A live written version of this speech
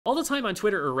All the time on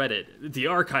Twitter or Reddit, the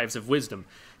archives of wisdom,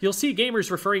 you'll see gamers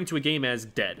referring to a game as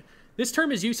dead. This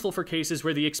term is useful for cases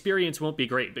where the experience won't be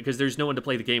great because there's no one to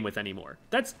play the game with anymore.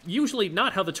 That's usually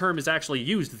not how the term is actually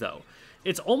used, though.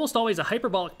 It's almost always a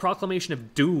hyperbolic proclamation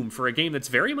of doom for a game that's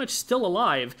very much still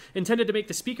alive, intended to make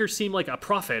the speaker seem like a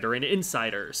prophet or an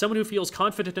insider, someone who feels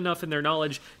confident enough in their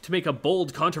knowledge to make a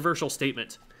bold, controversial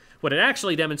statement. What it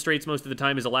actually demonstrates most of the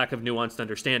time is a lack of nuanced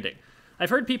understanding. I've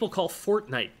heard people call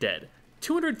Fortnite dead.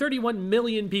 231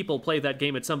 million people play that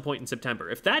game at some point in September.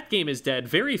 If that game is dead,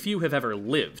 very few have ever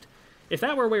lived. If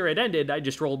that were where it ended, I'd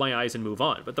just roll my eyes and move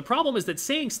on. But the problem is that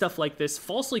saying stuff like this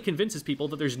falsely convinces people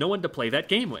that there's no one to play that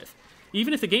game with.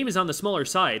 Even if the game is on the smaller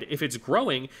side, if it's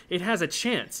growing, it has a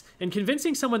chance, and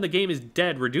convincing someone the game is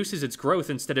dead reduces its growth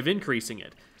instead of increasing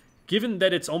it. Given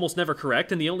that it's almost never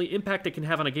correct, and the only impact it can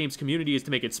have on a game's community is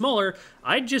to make it smaller,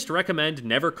 I'd just recommend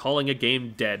never calling a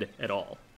game dead at all.